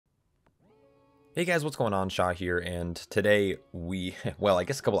Hey guys, what's going on? Shaw here, and today well, I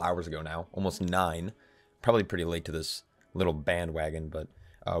guess a couple hours ago now, almost 9, probably pretty late to this little bandwagon, but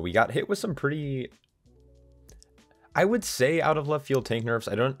we got hit with some pretty, I would say, out of left field tank nerfs.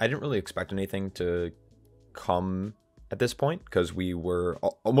 I didn't really expect anything to come at this point, because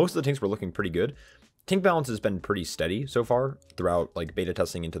most of the tanks were looking pretty good. Tank balance has been pretty steady so far throughout like beta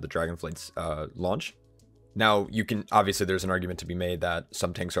testing into the Dragonflight's launch. Now, obviously there's an argument to be made that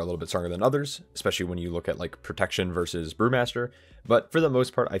some tanks are a little bit stronger than others, especially when you look at like Protection versus Brewmaster, but for the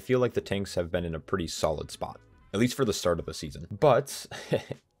most part, I feel like the tanks have been in a pretty solid spot, at least for the start of the season. But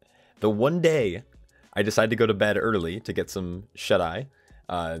the one day I decided to go to bed early to get some shut-eye,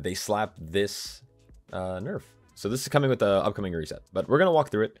 they slapped this nerf. So this is coming with the upcoming reset, but we're going to walk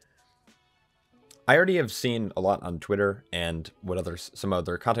through it. I already have seen a lot on Twitter and what some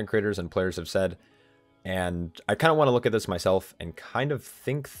other content creators and players have said, and I kind of want to look at this myself and kind of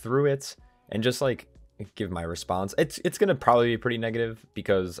think through it and just like give my response. It's going to probably be pretty negative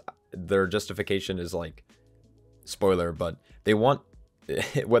because their justification is like, spoiler, but they want,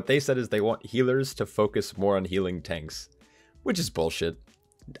 what they said is they want healers to focus more on healing tanks, which is bullshit.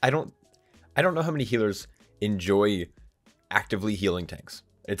 I don't know how many healers enjoy actively healing tanks.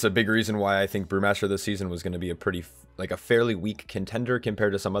 It's a big reason why I think Brewmaster this season was going to be a fairly weak contender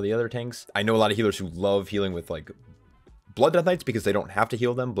compared to some of the other tanks. I know a lot of healers who love healing with like Blood Death Knights because they don't have to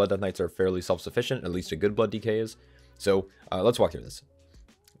heal them. Blood Death Knights are fairly self-sufficient, at least a good Blood DK is. So let's walk through this.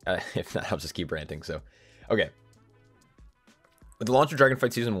 If not, I'll just keep ranting. So, okay. With the launch of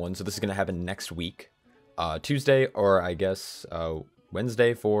Dragonfight Season 1, so this is going to happen next week. Tuesday, or I guess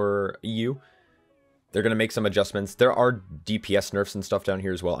Wednesday for EU. They're going to make some adjustments. There are DPS nerfs and stuff down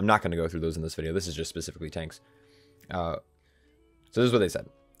here as well. I'm not going to go through those in this video. This is just specifically tanks. So this is what they said.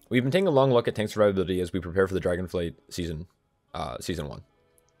 We've been taking a long look at tank survivability as we prepare for the Dragonflight season 1.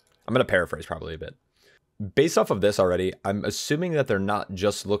 I'm going to paraphrase probably a bit. Based off of this already, I'm assuming that they're not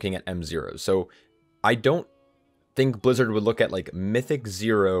just looking at M0s. So I don't think Blizzard would look at like Mythic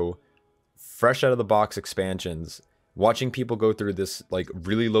 0 fresh out of the box expansions, watching people go through this like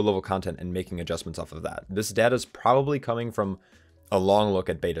really low level content and making adjustments off of that. This data is probably coming from a long look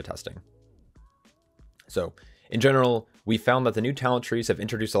at beta testing. So in general, we found that the new talent trees have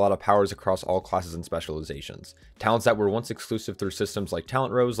introduced a lot of powers across all classes and specializations. Talents that were once exclusive through systems like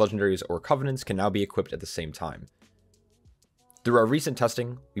Talent Rows, Legendaries, or Covenants can now be equipped at the same time. Through our recent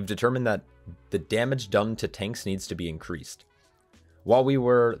testing, we've determined that the damage done to tanks needs to be increased. While we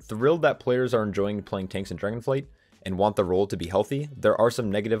were thrilled that players are enjoying playing tanks in Dragonflight and want the role to be healthy, there are some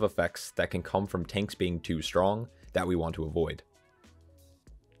negative effects that can come from tanks being too strong that we want to avoid.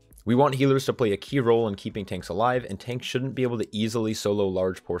 We want healers to play a key role in keeping tanks alive, and tanks shouldn't be able to easily solo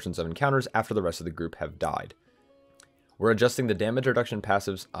large portions of encounters after the rest of the group have died. We're adjusting the damage reduction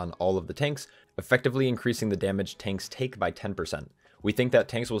passives on all of the tanks, effectively increasing the damage tanks take by 10%. We think that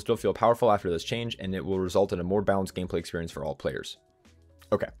tanks will still feel powerful after this change, and it will result in a more balanced gameplay experience for all players.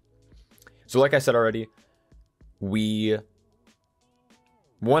 Okay. So like I said already, one,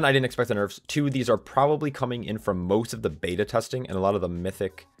 I didn't expect the nerfs. 2, these are probably coming in from most of the beta testing and a lot of the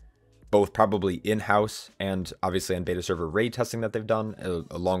mythic, both probably in-house and obviously on beta server raid testing that they've done,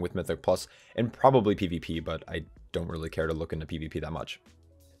 along with Mythic Plus, and probably PvP, but I don't really care to look into PvP that much.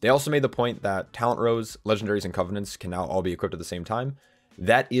 They also made the point that Talent Rows, Legendaries, and Covenants can now all be equipped at the same time.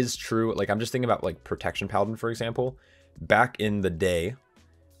 That is true. Like, I'm just thinking about like Protection Paladin, for example. Back in the day,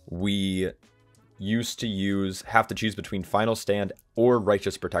 we used to have to choose between Final Stand or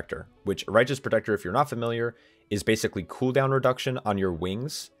Righteous Protector, which Righteous Protector, if you're not familiar, is basically cooldown reduction on your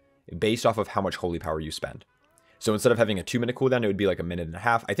wings based off of how much holy power you spend. So instead of having a 2-minute cooldown, it would be like a minute and a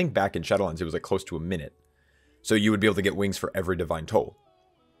half. I think back in Shadowlands, it was like close to a minute. So you would be able to get wings for every Divine Toll.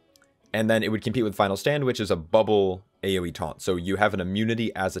 And then it would compete with Final Stand, which is a bubble AoE taunt. So you have an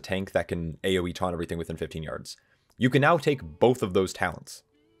immunity as a tank that can AoE taunt everything within 15 yards. You can now take both of those talents,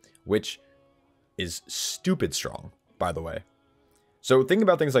 which is stupid strong, by the way. So thinking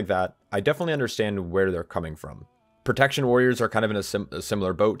about things like that, I definitely understand where they're coming from. Protection warriors are kind of in a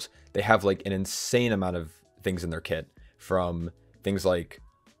similar boat. They have like an insane amount of things in their kit, from things like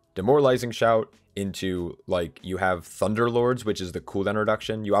Demoralizing Shout into like you have Thunder Lords, which is the cooldown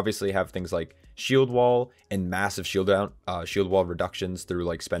reduction. You obviously have things like Shield Wall and massive shield wall reductions through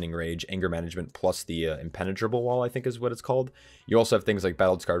like spending rage, anger management, plus the impenetrable wall, I think is what it's called. You also have things like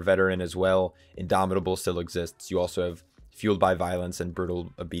Battle Scarred Veteran as well. Indomitable still exists. You also have Fueled by Violence and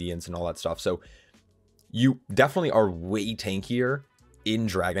Brutal Obedience and all that stuff. So you definitely are way tankier in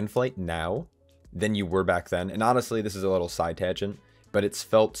Dragonflight now than you were back then. And honestly, this is a little side tangent, but it's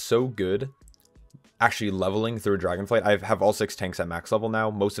felt so good actually leveling through Dragonflight. I have all 6 tanks at max level now.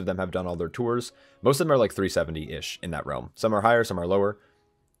 Most of them have done all their tours. Most of them are like 370-ish in that realm. Some are higher, some are lower.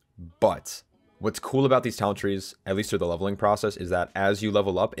 But what's cool about these talent trees, at least through the leveling process, is that as you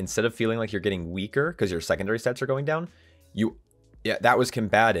level up, instead of feeling like you're getting weaker because your secondary stats are going down, that was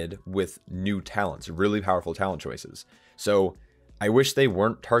combated with new talents, really powerful talent choices. So I wish they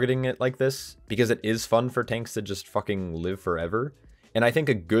weren't targeting it like this, because it is fun for tanks to just fucking live forever. And I think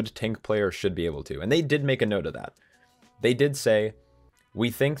a good tank player should be able to. And they did make a note of that. They did say, we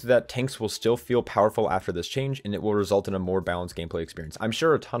think that tanks will still feel powerful after this change, and it will result in a more balanced gameplay experience. I'm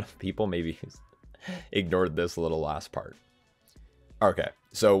sure a ton of people maybe ignored this little last part. Okay,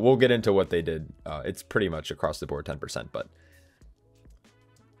 so we'll get into what they did. It's pretty much across the board 10%, but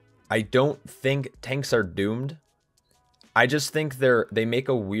I don't think tanks are doomed. I just think they make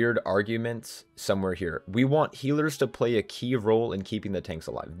a weird argument somewhere here. We want healers to play a key role in keeping the tanks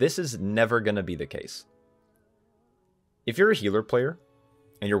alive. This is never going to be the case. If you're a healer player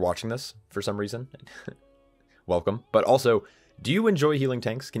and you're watching this for some reason, welcome. But also, do you enjoy healing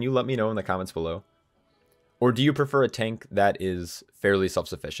tanks? Can you let me know in the comments below? Or do you prefer a tank that is fairly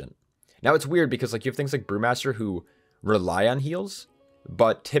self-sufficient? Now, it's weird because like you have things like Brewmaster who rely on heals,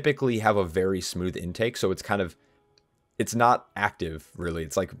 but typically have a very smooth intake. So it's kind of, it's not active, really.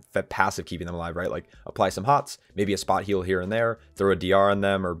 It's like passive keeping them alive, right? Like apply some hots, maybe a spot heal here and there, throw a DR on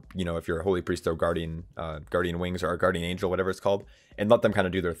them, or, you know, if you're a Holy Priest, throw Guardian Wings or a Guardian Angel, whatever it's called, and let them kind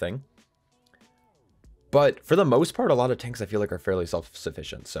of do their thing. But for the most part, a lot of tanks I feel like are fairly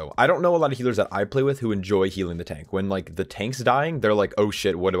self-sufficient. So I don't know a lot of healers that I play with who enjoy healing the tank. When like the tank's dying, they're like, oh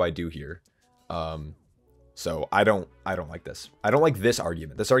shit, what do I do here? So I don't like this. I don't like this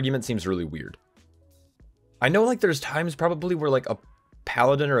argument. This argument seems really weird. I know like there's times probably where like a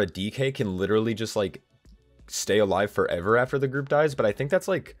paladin or a DK can literally just like stay alive forever after the group dies, but I think that's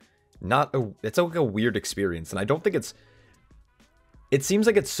like it's like a weird experience, and I don't think it seems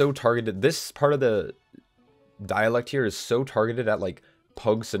like it's so targeted. This part of the dialect here is so targeted at like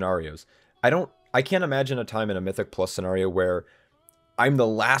pug scenarios. I can't imagine a time in a Mythic Plus scenario where I'm the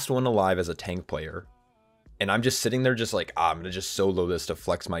last one alive as a tank player, and I'm just sitting there just like, I'm gonna just solo this to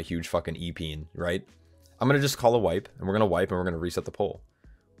flex my huge fucking EP, right? I'm going to just call a wipe, and we're going to wipe, and we're going to reset the poll.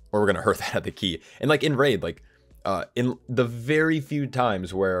 Or we're going to hurt that at the key. And like in raid, like in the very few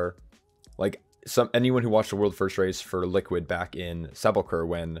times where like anyone who watched the world first race for Liquid back in Sepulchre,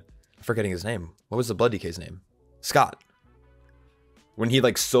 when, I'm forgetting his name. What was the Blood DK's name? Scott. When he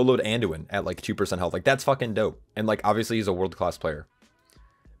like soloed Anduin at like 2% health. Like that's fucking dope. And like obviously he's a world-class player.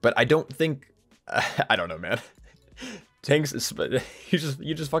 But I don't think, I don't know, man. Tanks, you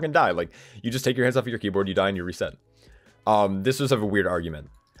just fucking die. Like, you just take your hands off of your keyboard, you die, and you reset. This was a weird argument.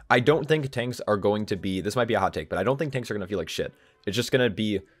 I don't think tanks are going to be, this might be a hot take, but I don't think tanks are going to feel like shit. It's just going to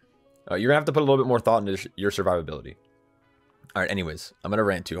be, you're going to have to put a little bit more thought into your survivability. All right, anyways, I'm going to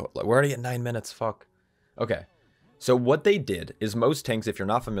rant too. We're already at 9 minutes, fuck. Okay, so what they did is most tanks, if you're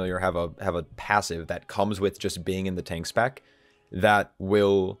not familiar, have a passive that comes with just being in the tank spec that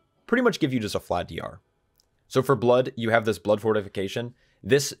will pretty much give you just a flat DR. So for blood, you have this blood fortification.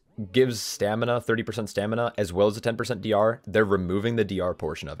 This gives stamina, 30% stamina, as well as a 10% DR. They're removing the DR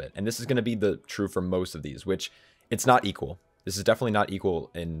portion of it. And this is going to be true for most of these, which it's not equal. This is definitely not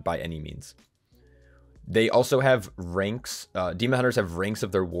equal by any means. They also have ranks. Demon Hunters have ranks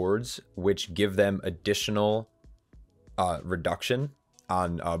of their wards, which give them additional reduction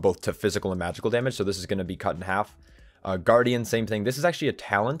on both to physical and magical damage. So this is going to be cut in half. Guardian, same thing. This is actually a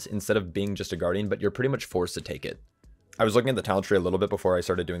talent instead of being just a Guardian, but you're pretty much forced to take it. I was looking at the talent tree a little bit before I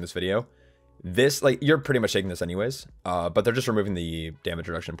started doing this video. This, like, you're pretty much taking this anyways, but they're just removing the damage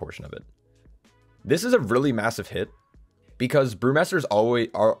reduction portion of it. This is a really massive hit because Brewmasters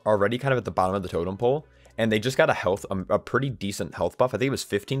are already kind of at the bottom of the totem pole, and they just got a pretty decent health buff. I think it was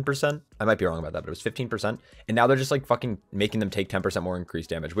 15%. I might be wrong about that, but it was 15%. And now they're just like fucking making them take 10% more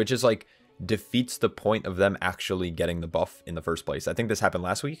increased damage, which is like defeats the point of them actually getting the buff in the first place. I think this happened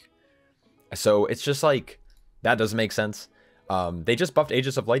last week. So it's just like, that doesn't make sense. They just buffed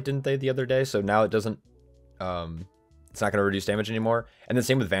Aegis of Light, didn't they, the other day? So now it doesn't, it's not going to reduce damage anymore. And then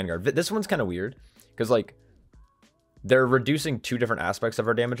same with Vanguard. This one's kind of weird because like they're reducing two different aspects of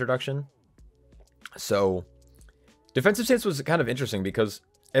our damage reduction. So defensive stance was kind of interesting because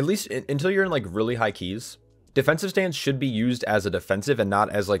at least until you're in like really high keys, defensive stance should be used as a defensive and not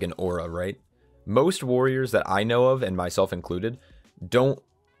as like an aura, right? Most warriors that I know of, and myself included,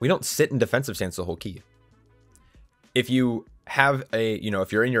 we don't sit in defensive stance the whole key. If you have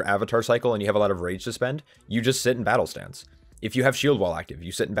if you're in your avatar cycle and you have a lot of rage to spend, you just sit in battle stance. If you have shield wall active,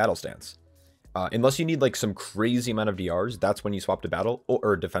 you sit in battle stance. Unless you need like some crazy amount of DRs, that's when you swap to battle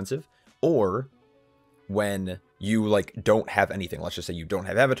or defensive. Or when you like don't have anything. Let's just say you don't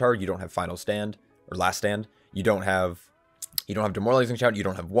have Avatar, you don't have Final Stand or Last Stand, you don't have Demoralizing Shout, you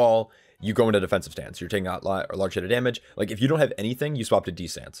don't have Wall, you go into defensive stance. You're taking out large hit of damage. Like if you don't have anything, you swap to D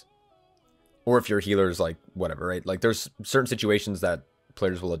stance. Or if your healer's like whatever, right? Like there's certain situations that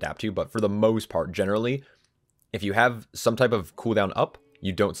players will adapt to, but for the most part, generally, if you have some type of cooldown up,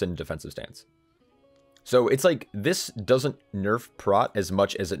 you don't sit in defensive stance. So it's like this doesn't nerf Prot as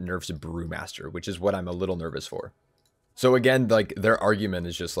much as it nerfs Brewmaster, which is what I'm a little nervous for. So again, like their argument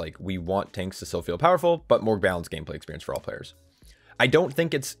is just like, we want tanks to still feel powerful, but more balanced gameplay experience for all players. I don't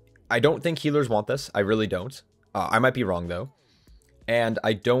think healers want this. I really don't. I might be wrong though. And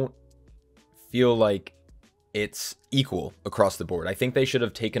I don't feel like it's equal across the board. I think they should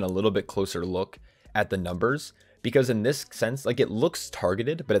have taken a little bit closer look at the numbers, because in this sense, like it looks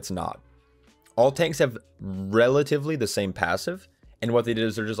targeted, but it's not. All tanks have relatively the same passive, and what they did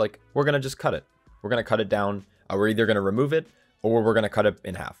is they're just like, we're going to just cut it. We're going to cut it down. We're either going to remove it, or we're going to cut it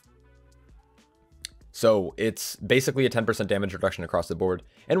in half. So it's basically a 10% damage reduction across the board,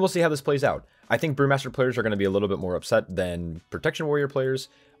 and we'll see how this plays out. I think Brewmaster players are going to be a little bit more upset than Protection Warrior players.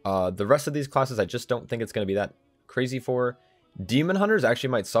 The rest of these classes, I just don't think it's going to be that crazy for. Demon Hunters actually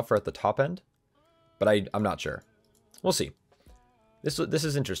might suffer at the top end, but I'm not sure. We'll see. This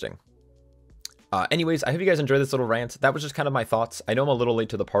is interesting. Anyways, I hope you guys enjoyed this little rant. That was just kind of my thoughts. I know I'm a little late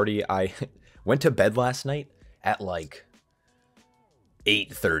to the party. I went to bed last night at like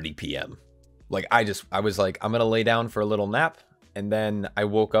 8:30 p.m. Like I was like, I'm going to lay down for a little nap. And then I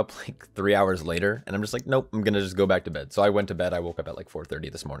woke up like 3 hours later and I'm just like, nope, I'm going to just go back to bed. So I went to bed. I woke up at like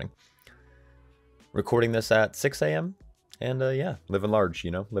 4:30 this morning. Recording this at 6 a.m. And yeah, living large,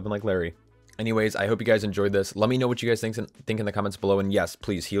 you know, living like Larry. Anyways, I hope you guys enjoyed this. Let me know what you guys think in the comments below. And yes,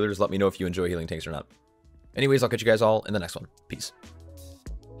 please, healers, let me know if you enjoy healing tanks or not. Anyways, I'll catch you guys all in the next one. Peace.